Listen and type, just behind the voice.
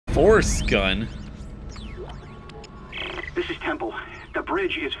force gun. This is Temple. The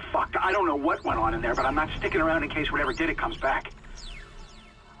bridge is fucked. I don't know what went on in there, but I'm not sticking around in case whatever did it comes back.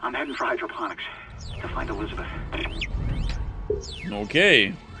 I'm heading for hydroponics to find Elizabeth.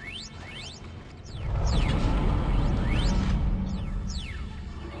 Okay.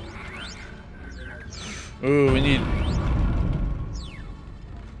 Ooh, we need...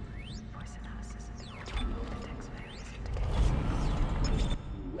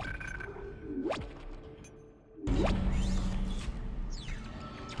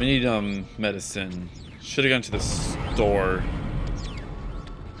 We need, medicine. Should have gone to the store.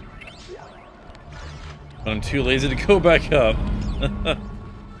 But I'm too lazy to go back up.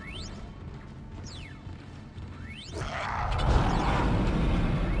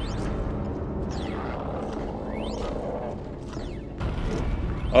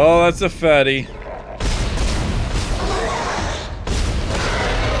 Oh, that's a fatty.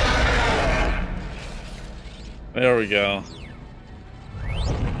 There we go.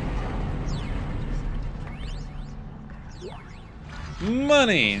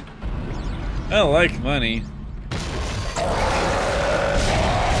 Money! I like money.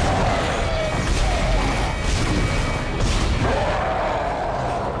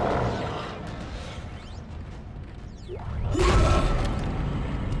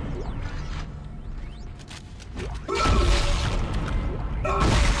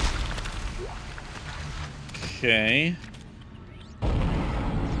 Okay.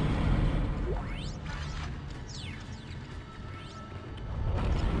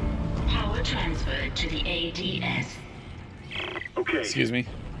 Power transferred to the ADS. Okay. Excuse me.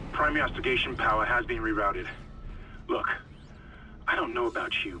 Primary oscillation power has been rerouted. Look, I don't know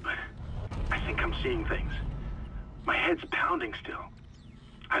about you, but I think I'm seeing things. My head's pounding still.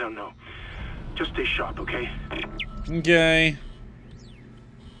 I don't know. Just stay sharp, okay? Okay.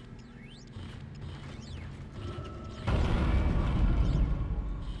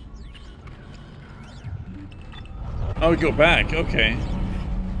 Oh, we go back. Okay.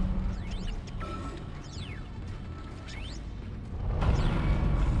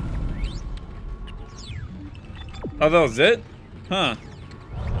 Oh, that was it? Huh.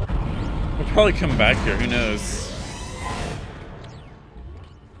 We'll probably come back here. Who knows?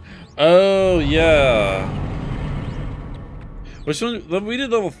 Oh, yeah. Which one? We did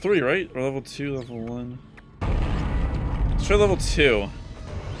level 3, right? Or level 2, level 1? Let's try level 2.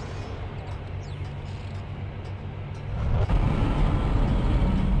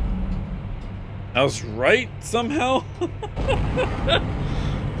 I was right somehow?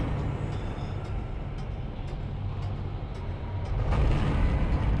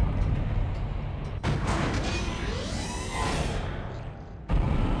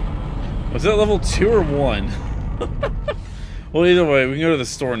 Was that level 2 or 1? Well, either way, we can go to the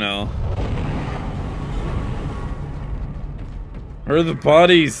store now. Where are the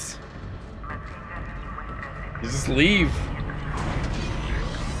bodies? You just leave.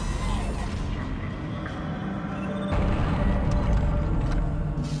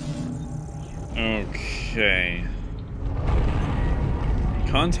 Okay.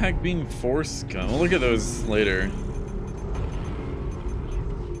 Contact beam force gun. We'll look at those later.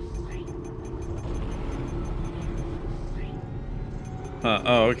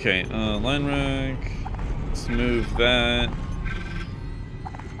 Oh, okay. Line rack. Let's move that.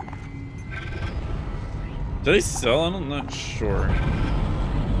 Did I sell? I'm not sure.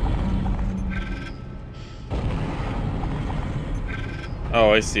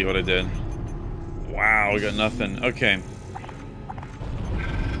 Oh, I see what I did. Wow, we got nothing. Okay.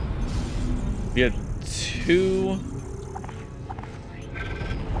 We had 2.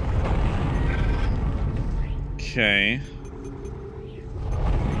 Okay.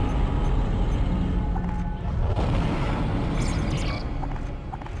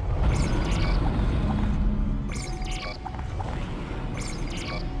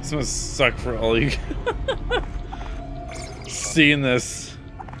 This must suck for all you seeing this.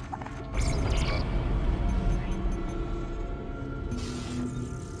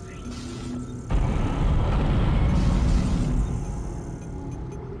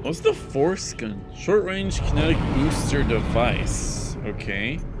 What's the force gun? Short range kinetic booster device.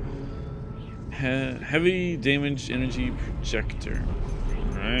 Okay. Heavy damage energy projector.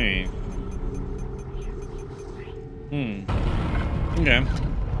 Alright. Okay.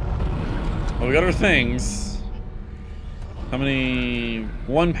 Well, we got our things. How many?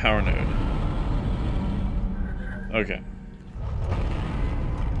 1 power node. Okay.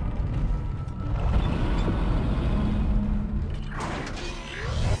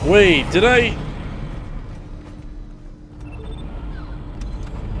 Wait, did I?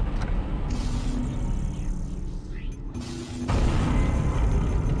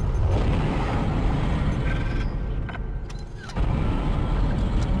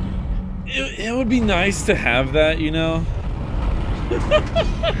 It would be nice to have that, you know?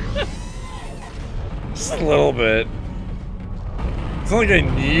 Just a little bit. It's not like I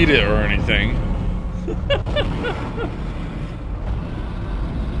need it or anything.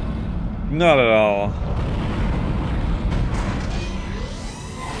 Not at all.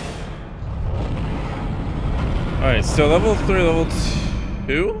 Alright, so level 3, level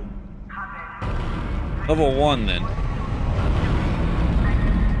 2? Level 1 then.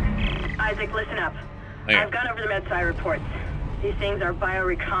 Isaac, listen up. Okay. I've gone over the MedSci reports. These things are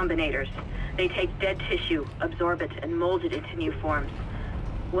biorecombinators. They take dead tissue, absorb it, and mold it into new forms.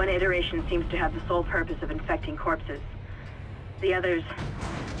 One iteration seems to have the sole purpose of infecting corpses. The others,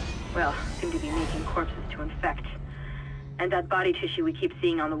 well, seem to be making corpses to infect. And that body tissue we keep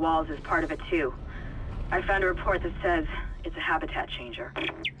seeing on the walls is part of it too. I found a report that says it's a habitat changer.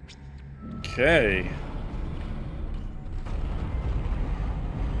 Okay.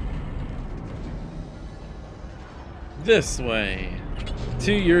 This way.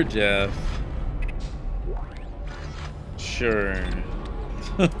 To your death. Sure.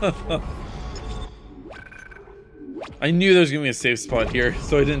 I knew there was gonna be a safe spot here,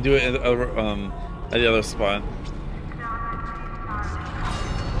 so I didn't do it at the other spot.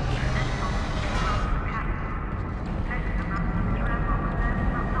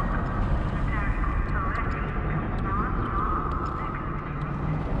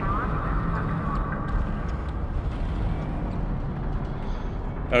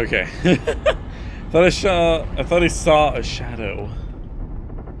 Okay. I thought I saw a shadow.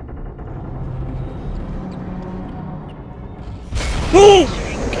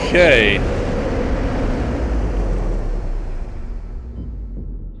 Okay.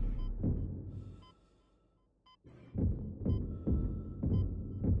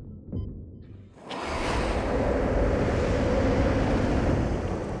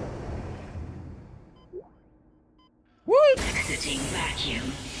 What? Exiting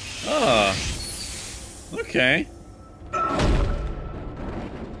vacuum. Ah. Okay.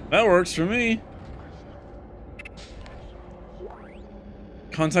 That works for me.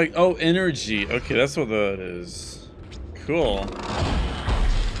 Contact. Oh, energy. Okay, that's what that is. Cool.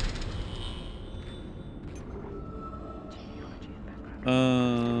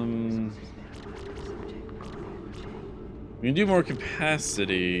 We can do more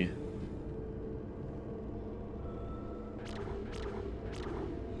capacity.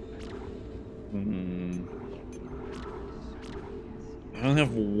 I only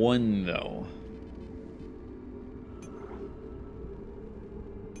have one though.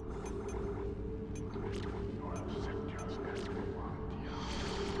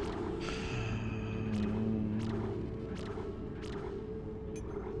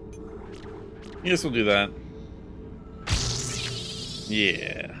 Yes, we'll do that.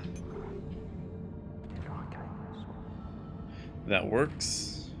 Yeah. That works.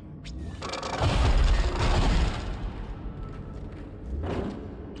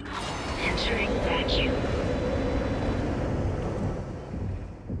 Entering vacuum.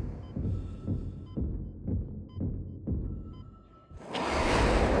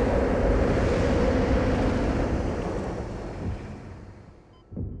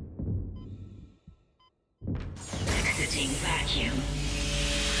 Exiting vacuum.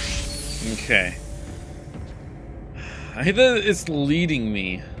 Okay. I hate that it's leading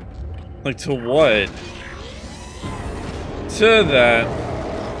me. Like, to what? To that.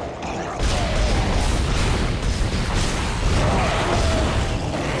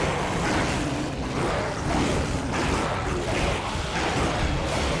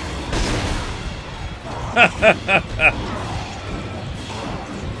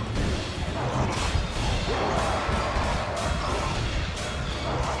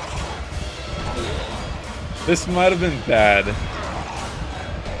 This might have been bad.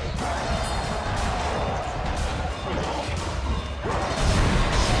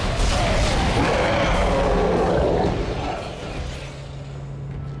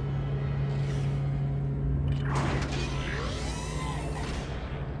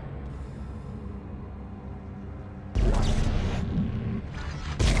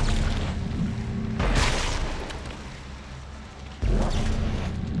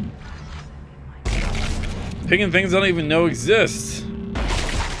 Picking things I don't even know exist.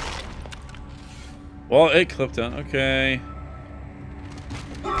 Well, it clipped on. Okay.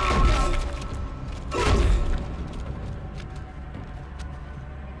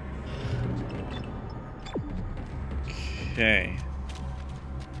 Okay.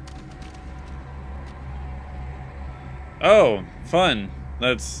 Oh, fun.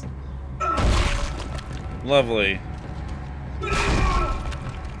 That's lovely.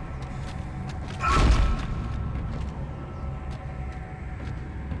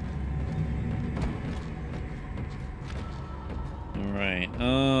 Right.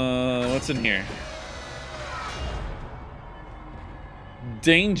 What's in here?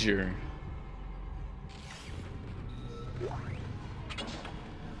 Danger.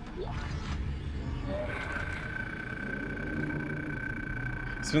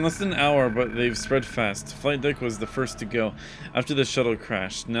 It's been less than an hour, but they've spread fast. Flight deck was the first to go after the shuttle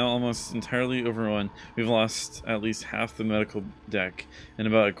crashed. Now almost entirely overrun. We've lost at least half the medical deck and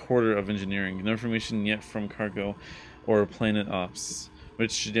about a quarter of engineering. No information yet from cargo or planet ops,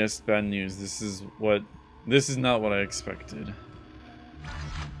 which suggests bad news. This is not what I expected.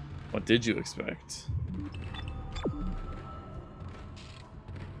 What did you expect?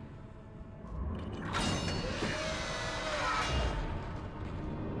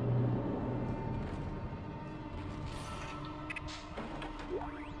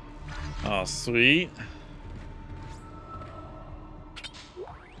 Oh, sweet.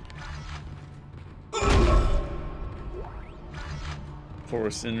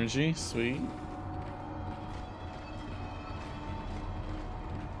 Force energy, sweet.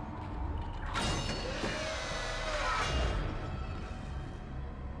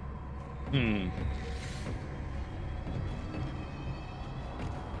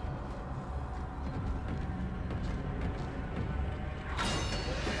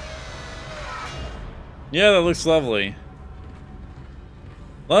 Yeah, that looks lovely.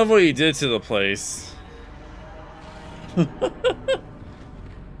 Love what you did to the place.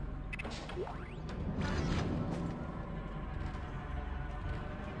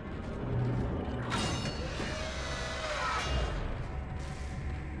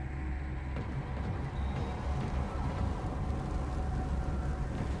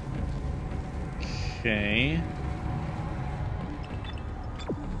 Okay.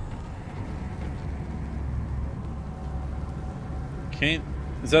 Okay,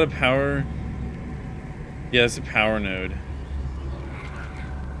 is that a power? Yeah, it's a power node.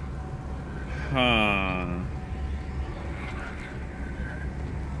 Huh.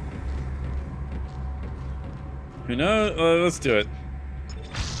 Who knows? Let's do it.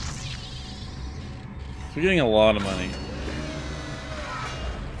 We're getting a lot of money.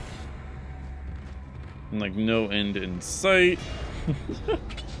 And like no end in sight.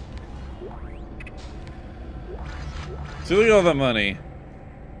 So look at all that money.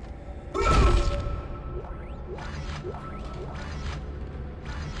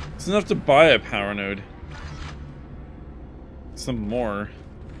 It's enough to buy a power node. Some more.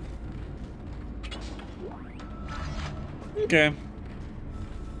 Okay.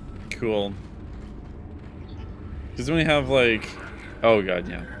 Cool. Because when we have like... Oh god,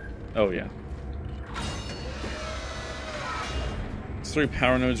 yeah. Oh yeah. There's 3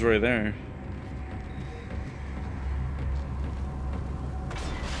 power nodes right there.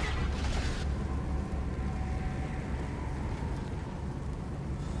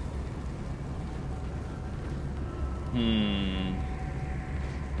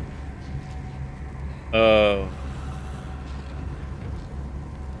 Oh.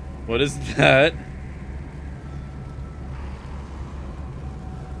 What is that?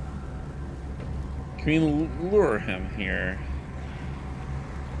 Can we lure him here?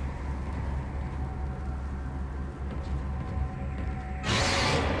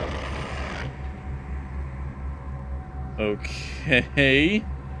 Okay.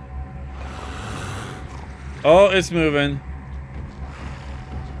 Oh, it's moving.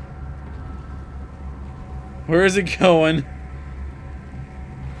 Where is it going?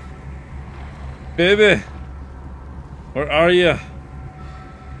 Baby! Where are you?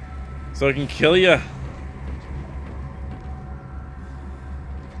 So I can kill you.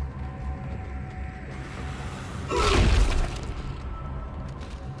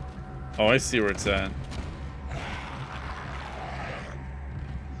 Oh, I see where it's at.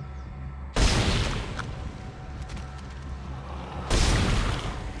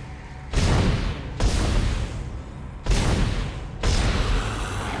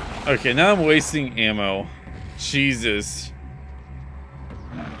 Okay, now I'm wasting ammo. Jesus.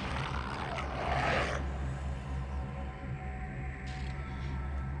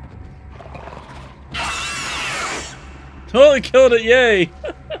 Totally killed it, yay!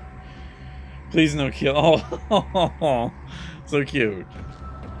 Please no kill. Oh, so cute.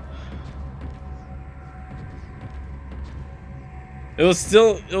 It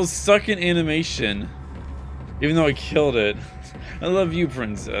was stuck in animation. Even though I killed it. I love you,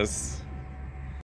 princess.